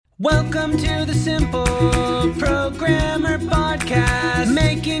Welcome to the Simple Programmer Podcast,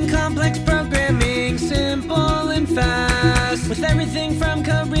 making complex programming simple and fast, with everything from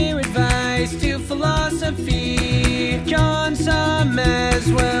career advice to philosophy. John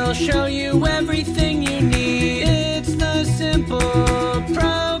Summers will show you everything you need. It's the Simple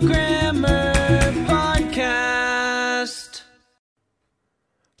Programmer Podcast.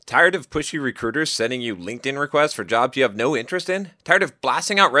 Tired of pushy recruiters sending you LinkedIn requests for jobs you have no interest in? Tired of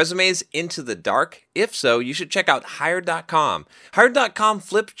blasting out resumes into the dark? If so, you should check out Hired.com. Hired.com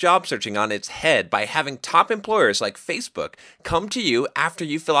flips job searching on its head by having top employers like Facebook come to you after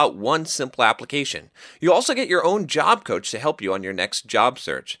you fill out one simple application. You also get your own job coach to help you on your next job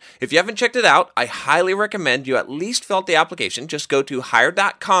search. If you haven't checked it out, I highly recommend you at least fill out the application. Just go to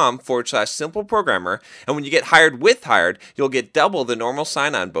Hired.com/simpleprogrammer, and when you get hired with Hired, you'll get double the normal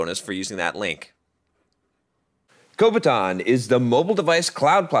sign-on bonus for using that link. Kobiton is the mobile device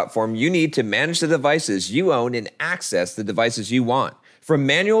cloud platform you need to manage the devices you own and access the devices you want. From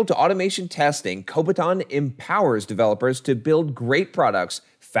manual to automation testing, Kobiton empowers developers to build great products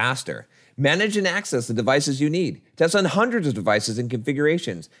faster. Manage and access the devices you need. Test on hundreds of devices and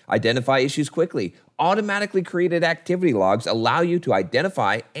configurations. Identify issues quickly. Automatically created activity logs allow you to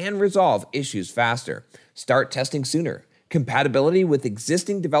identify and resolve issues faster. Start testing sooner. Compatibility with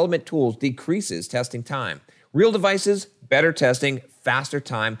existing development tools decreases testing time. Real devices, better testing, faster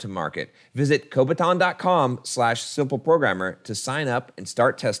time to market. Visit Kobiton.com/simpleprogrammer to sign up and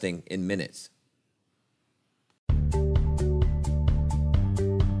start testing in minutes.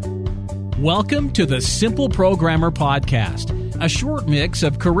 Welcome to the Simple Programmer Podcast, a short mix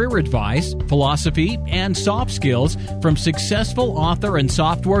of career advice, philosophy, and soft skills from successful author and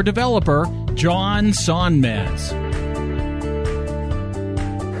software developer John Sonmez.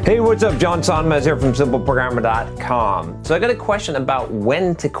 Hey, what's up? John Sonmez here from SimpleProgrammer.com. So I got a question about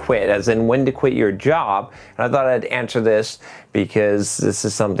when to quit, as in when to quit your job. And I thought I'd answer this because this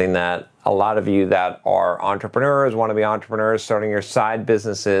is something that a lot of you that are entrepreneurs, want to be entrepreneurs, starting your side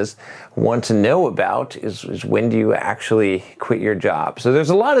businesses, want to know about is when do you actually quit your job? So there's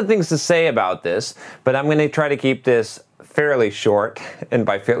a lot of things to say about this, but I'm going to try to keep this fairly short, and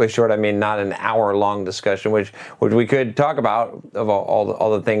by fairly short I mean not an hour-long discussion, which we could talk about of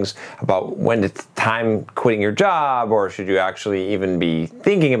all the things about when it's time quitting your job, or should you actually even be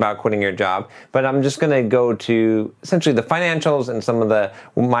thinking about quitting your job. But I'm just going to go to essentially the financials and some of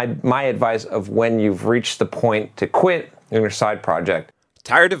my advice of when you've reached the point to quit in your side project.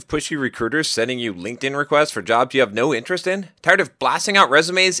 Tired of pushy recruiters sending you LinkedIn requests for jobs you have no interest in? Tired of blasting out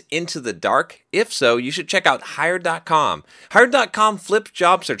resumes into the dark? If so, you should check out Hired.com. Hired.com flips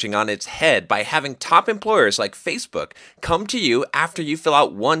job searching on its head by having top employers like Facebook come to you after you fill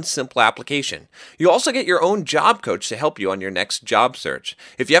out one simple application. You also get your own job coach to help you on your next job search.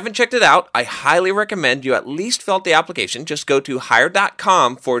 If you haven't checked it out, I highly recommend you at least fill out the application. Just go to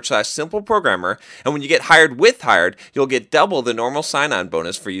Hired.com/simpleprogrammer, and when you get hired with Hired, you'll get double the normal sign-on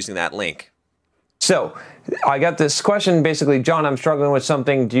bonus for using that link. So I got this question, basically, John, I'm struggling with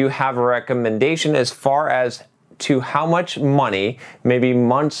something. Do you have a recommendation as far as to how much money, maybe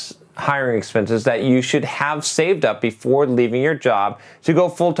months hiring expenses, that you should have saved up before leaving your job to go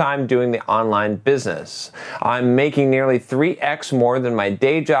full-time doing the online business? I'm making nearly 3x more than my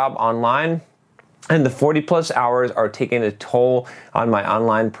day job online, and the 40-plus hours are taking a toll on my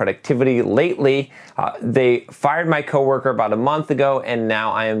online productivity lately. They fired my coworker about a month ago, and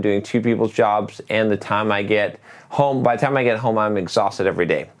now I am doing two people's jobs, and by the time I get home, I'm exhausted every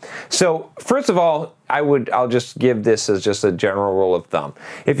day. So first of all, I'll just give this as just a general rule of thumb.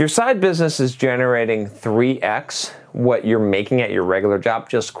 If your side business is generating 3x what you're making at your regular job,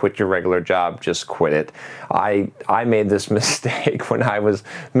 just quit your regular job, just quit it. I made this mistake when I was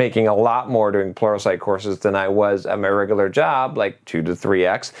making a lot more doing Pluralsight courses than I was at my regular job, like 2 to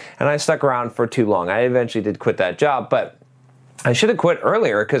 3x, and I stuck around for too long. I eventually did quit that job, but I should have quit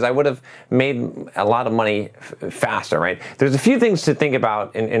earlier because I would have made a lot of money faster, right? There's a few things to think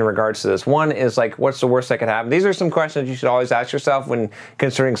about in regards to this. One is like, what's the worst that could happen? These are some questions you should always ask yourself when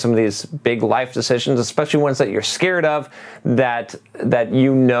considering some of these big life decisions, especially ones that you're scared of, that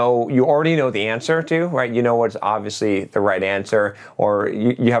you already know the answer to, right? You know what's obviously the right answer, or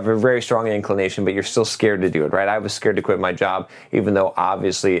you have a very strong inclination, but you're still scared to do it, right? I was scared to quit my job, even though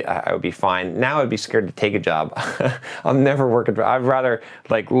obviously I would be fine. Now I'd be scared to take a job. I'm never working. I'd rather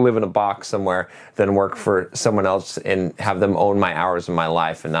like live in a box somewhere than work for someone else and have them own my hours in my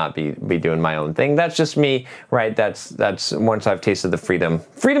life and not be doing my own thing. That's just me, right? That's once I've tasted the freedom.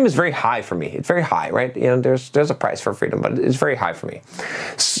 Freedom is very high for me. It's very high, right? You know, there's a price for freedom, but it's very high for me,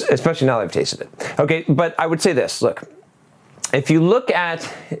 especially now that I've tasted it. Okay, but I would say this, look. if you look at,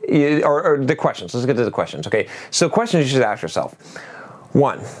 or the questions, let's get to the questions, okay? So questions you should ask yourself.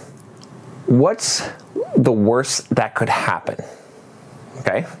 1, what's the worst that could happen?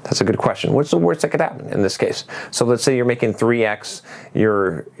 Okay, that's a good question. What's the worst that could happen in this case? So let's say you're making 3x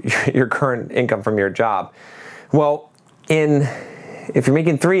your current income from your job. Well, if you're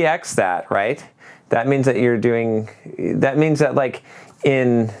making 3x that, right, that means that like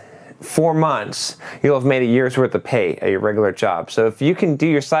in 4 months, you'll have made a year's worth of pay at your regular job. So if you can do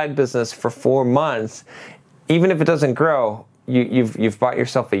your side business for 4 months, even if it doesn't grow, you've bought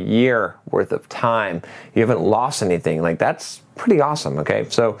yourself a year worth of time. You haven't lost anything. Like, that's pretty awesome, okay?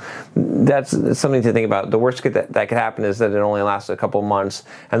 So that's something to think about. The worst that could happen is that it only lasts a couple months,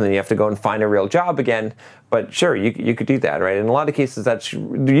 and then you have to go and find a real job again. But sure, you could do that, right? In a lot of cases, that's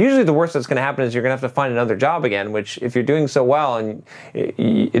usually the worst that's going to happen is you're going to have to find another job again, which if you're doing so well, and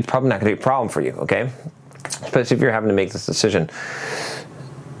it's probably not going to be a problem for you, okay? Especially if you're having to make this decision.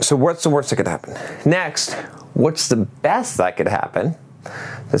 So what's the worst that could happen? Next, what's the best that could happen?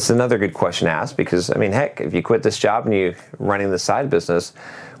 That's another good question to ask, because, I mean, heck, if you quit this job and you're running the side business,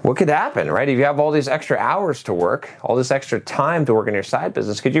 what could happen, right? If you have all these extra hours to work, all this extra time to work in your side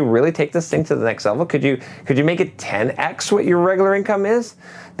business, could you really take this thing to the next level? Could you make it 10x what your regular income is?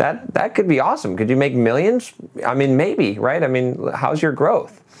 That could be awesome. Could you make millions? I mean, maybe, right? I mean, how's your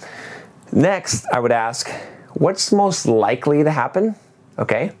growth? Next, I would ask, what's most likely to happen?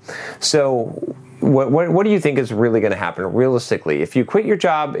 Okay, so what do you think is really going to happen realistically? If you quit your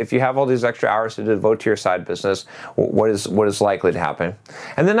job, if you have all these extra hours to devote to your side business, what is likely to happen?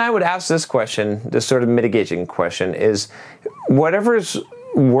 And then I would ask this question, this sort of mitigation question, is whatever's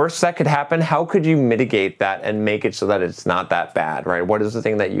worst that could happen, how could you mitigate that and make it so that it's not that bad, right? What is the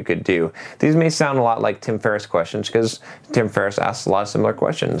thing that you could do? These may sound a lot like Tim Ferriss questions, because Tim Ferriss asks a lot of similar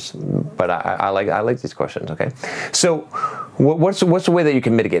questions, but I like these questions, okay? So what's the way that you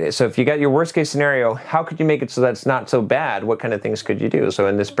can mitigate it? So if you got your worst case scenario, how could you make it so that it's not so bad? What kind of things could you do? So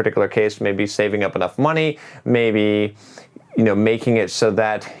in this particular case, maybe saving up enough money, maybe making it so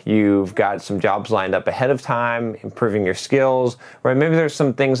that you've got some jobs lined up ahead of time, improving your skills, right? Maybe there's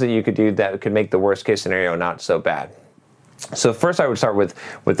some things that you could do that could make the worst case scenario not so bad. So first I would start with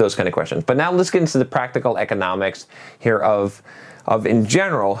those kind of questions. But now let's get into the practical economics here of in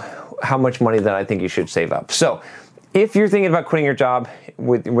general, how much money that I think you should save up. So if you're thinking about quitting your job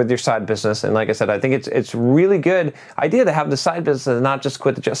with your side business, and like I said, I think it's really good idea to have the side business and not just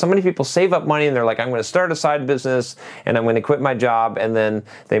quit the job. So many people save up money and they're like, I'm going to start a side business and I'm going to quit my job, and then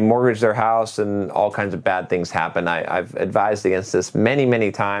they mortgage their house and all kinds of bad things happen. I've advised against this many,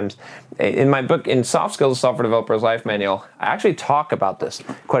 many times. In my book, in Soft Skills, Software Developer's Life Manual, I actually talk about this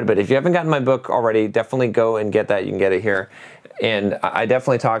quite a bit. If you haven't gotten my book already, definitely go and get that. You can get it here. And I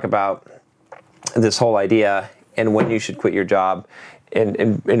definitely talk about this whole idea and when you should quit your job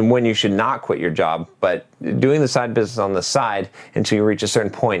and when you should not quit your job. But doing the side business on the side until you reach a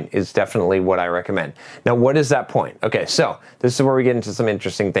certain point is definitely what I recommend. Now, what is that point? Okay, so this is where we get into some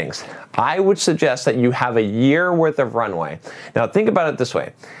interesting things. I would suggest that you have a year worth of runway. Now, think about it this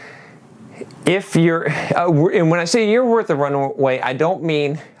way. If you're, and when I say a year worth of runway, I don't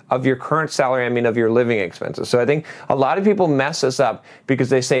mean of your current salary, I mean of your living expenses. So I think a lot of people mess this up because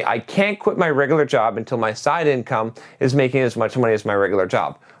they say, I can't quit my regular job until my side income is making as much money as my regular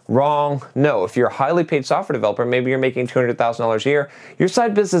job. Wrong. No. If you're a highly paid software developer, maybe you're making $200,000 a year, your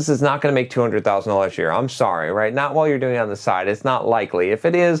side business is not going to make $200,000 a year. I'm sorry, right? Not while you're doing it on the side. It's not likely. If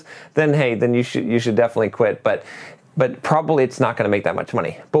it is, then hey, then you should definitely quit. But probably it's not going to make that much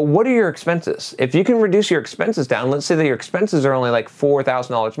money. But what are your expenses? If you can reduce your expenses down, let's say that your expenses are only like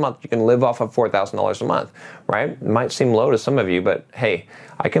 $4,000 a month, you can live off of $4,000 a month, right? It might seem low to some of you, but hey,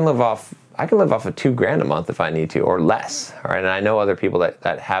 I can live off of $2,000 a month if I need to, or less. All right, and I know other people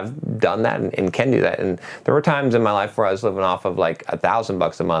that have done that and can do that. And there were times in my life where I was living off of like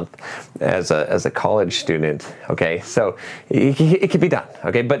 $1,000 a month as a college student. Okay, so it can be done.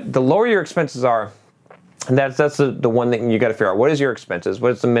 Okay, but the lower your expenses are, and that's the one thing you got to figure out. What is your expenses?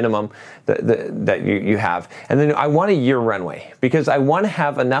 What is the minimum that you have? And then I want a year runway, because I want to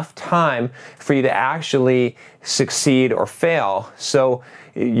have enough time for you to actually succeed or fail. So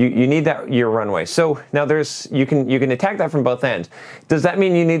you need that year runway. So now you can attack that from both ends. Does that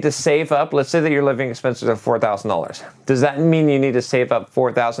mean you need to save up? Let's say that your living expenses are $4,000. Does that mean you need to save up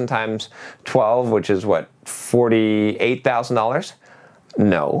 4,000 times 12, which is what, $48,000?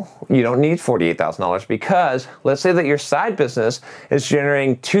 No, you don't need $48,000 because let's say that your side business is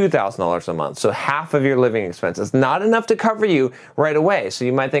generating $2,000 a month, so half of your living expenses. Not enough to cover you right away. So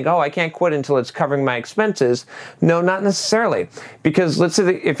you might think, oh, I can't quit until it's covering my expenses. No, not necessarily. Because let's say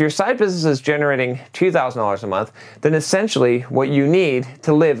that if your side business is generating $2,000 a month, then essentially what you need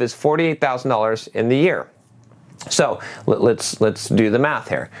to live is $48,000 in the year. So let's do the math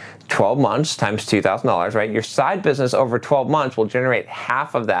here. 12 months times $2,000, right? Your side business over 12 months will generate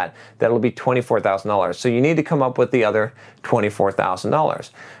half of that. That'll be $24,000. So you need to come up with the other $24,000.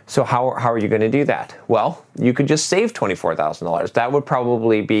 So how are you going to do that? Well, you could just save $24,000. That would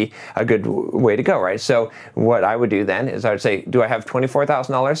probably be a good way to go, right? So what I would do then is I would say, do I have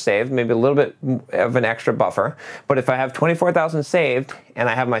 $24,000 saved? Maybe a little bit of an extra buffer. But if I have $24,000 saved and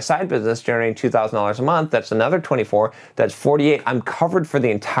I have my side business generating $2,000 a month, that's another 24, that's 48. I'm covered for the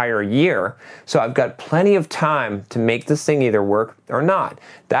entire year. So I've got plenty of time to make this thing either work or not.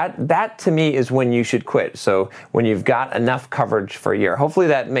 That to me is when you should quit. So when you've got enough coverage for a year. Hopefully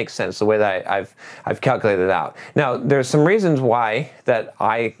that makes sense the way that I've calculated it out. Now, there's some reasons why that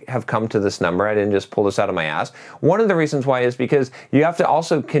I have come to this number. I didn't just pull this out of my ass. One of the reasons why is because you have to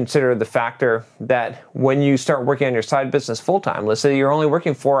also consider the factor that when you start working on your side business full-time, let's say you're only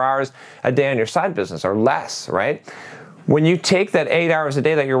working 4 hours a day on your side business or less, right? When you take that 8 hours a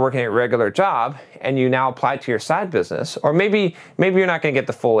day that you're working at your regular job and you now apply it to your side business, or maybe you're not going to get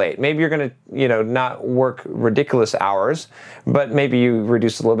the full 8. Maybe you're going to, not work ridiculous hours, but maybe you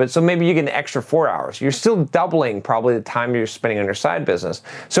reduce a little bit. So maybe you get an extra 4 hours. You're still doubling probably the time you're spending on your side business.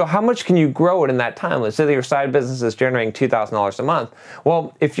 So how much can you grow it in that time? Let's say that your side business is generating $2,000 a month.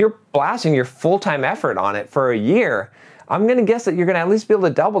 Well, if you're blasting your full-time effort on it for a year, I'm going to guess that you're going to at least be able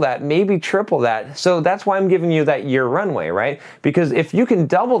to double that, maybe triple that. So that's why I'm giving you that year runway, right? Because if you can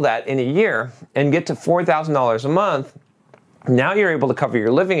double that in a year and get to $4,000 a month, now you're able to cover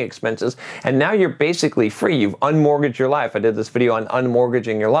your living expenses, and now you're basically free. You've unmortgaged your life. I did this video on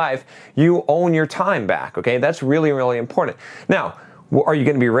unmortgaging your life. You own your time back, okay? That's really, really important. Now, are you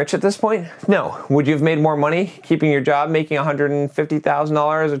going to be rich at this point? No. Would you have made more money keeping your job, making $150,000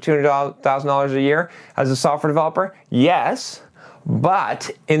 or $200,000 a year as a software developer? Yes.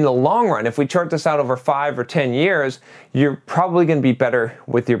 But in the long run, if we chart this out over 5 or 10 years, you're probably going to be better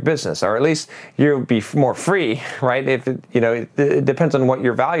with your business, or at least you'll be more free, right? If it depends on what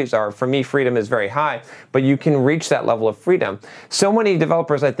your values are. For me, freedom is very high, but you can reach that level of freedom. So many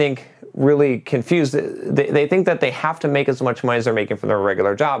developers, I think, really confused. They think that they have to make as much money as they're making for their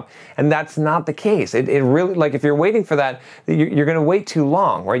regular job, and that's not the case. It really, like, if you're waiting for that, you're going to wait too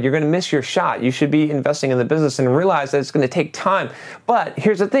long, right? You're going to miss your shot. You should be investing in the business and realize that it's going to take time. But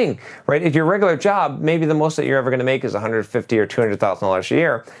here's the thing, right? If your regular job, maybe the most that you're ever going to make is $150,000 or $200,000 a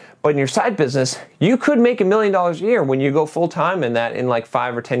year. But in your side business, you could make $1 million a year when you go full-time in that in like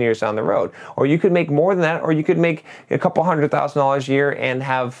 5 or 10 years down the road. Or you could make more than that, or you could make a couple $100,000 a year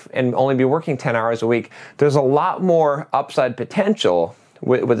and only be working 10 hours a week. There's a lot more upside potential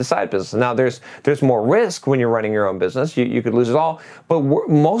with the side business. Now, there's more risk when you're running your own business. You could lose it all. But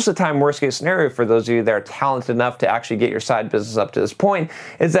most of the time, worst case scenario for those of you that are talented enough to actually get your side business up to this point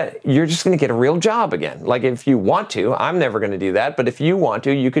is that you're just going to get a real job again. Like, if you want to, I'm never going to do that, but if you want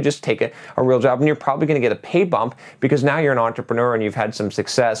to, you could just take a real job, and you're probably going to get a pay bump because now you're an entrepreneur and you've had some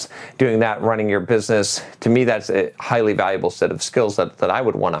success doing that, running your business. To me, that's a highly valuable set of skills that I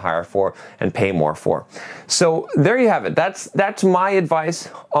would want to hire for and pay more for. So there you have it. That's my advice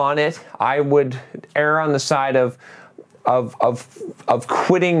on it. I would err on the side of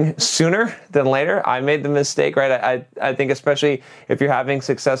quitting sooner than later. I made the mistake, right? I think especially if you're having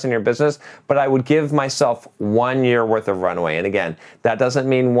success in your business, but I would give myself 1 year worth of runway. And again, that doesn't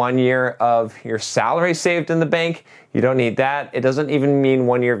mean 1 year of your salary saved in the bank. You don't need that. It doesn't even mean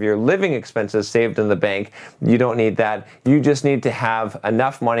 1 year of your living expenses saved in the bank. You don't need that. You just need to have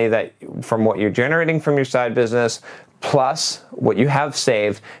enough money that from what you're generating from your side business plus what you have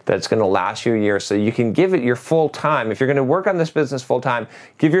saved that's going to last you a year, so you can give it your full time. If you're going to work on this business full time,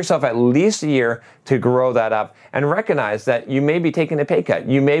 give yourself at least a year to grow that up, and recognize that you may be taking a pay cut.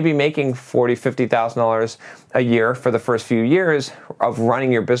 You may be making $40,000, $50,000 a year for the first few years of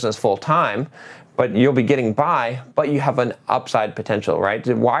running your business full time, but you'll be getting by, but you have an upside potential, right?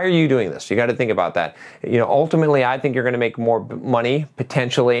 Why are you doing this? You got to think about that. Ultimately, I think you're going to make more money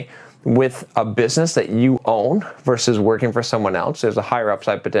potentially with a business that you own versus working for someone else. There's a higher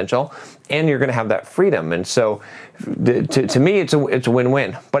upside potential, and you're going to have that freedom. And so to me, it's a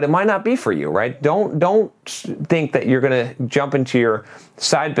win-win, but it might not be for you, right? Don't think that you're going to jump into your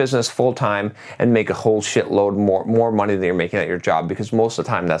side business full-time and make a whole shitload more money than you're making at your job, because most of the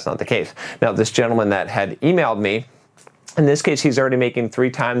time that's not the case. Now, this gentleman that had emailed me In this case, he's already making 3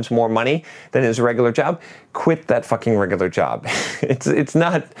 times more money than his regular job. Quit that fucking regular job. It's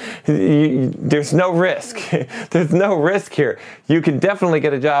not, there's no risk. There's no risk here. You can definitely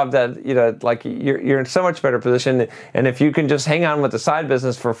get a job that, like you're in so much better position. And if you can just hang on with the side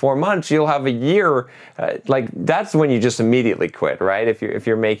business for 4 months, you'll have a year. Like that's when you just immediately quit, right? If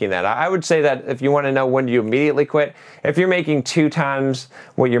you're making that. I would say that if you want to know when do you immediately quit, if you're making 2 times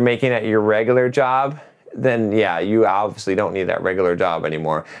what you're making at your regular job, then yeah, you obviously don't need that regular job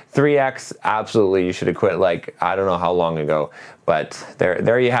anymore. 3x, absolutely, you should have quit like, I don't know how long ago, but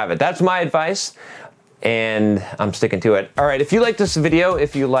there you have it. That's my advice, and I'm sticking to it. All right, if you liked this video,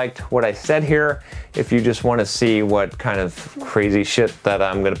 if you liked what I said here, if you just want to see what kind of crazy shit that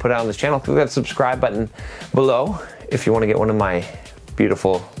I'm going to put out on this channel, click that subscribe button below. If you want to get one of my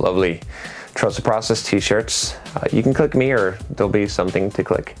beautiful, lovely Trust the Process t-shirts, you can click me, or there'll be something to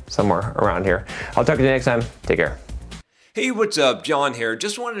click somewhere around here. I'll talk to you next time. Take care. Hey, what's up? John here.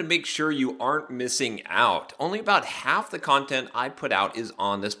 Just wanted to make sure you aren't missing out. Only about half the content I put out is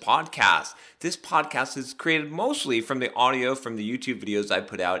on this podcast. This podcast is created mostly from the audio from the YouTube videos I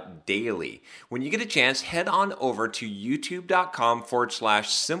put out daily. When you get a chance, head on over to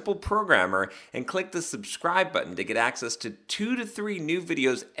youtube.com/simpleprogrammer and click the subscribe button to get access to 2 to 3 new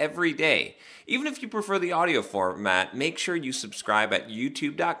videos every day. Even if you prefer the audio format, make sure you subscribe at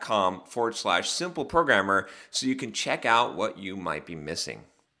youtube.com/simpleprogrammer so you can check out what you might be missing.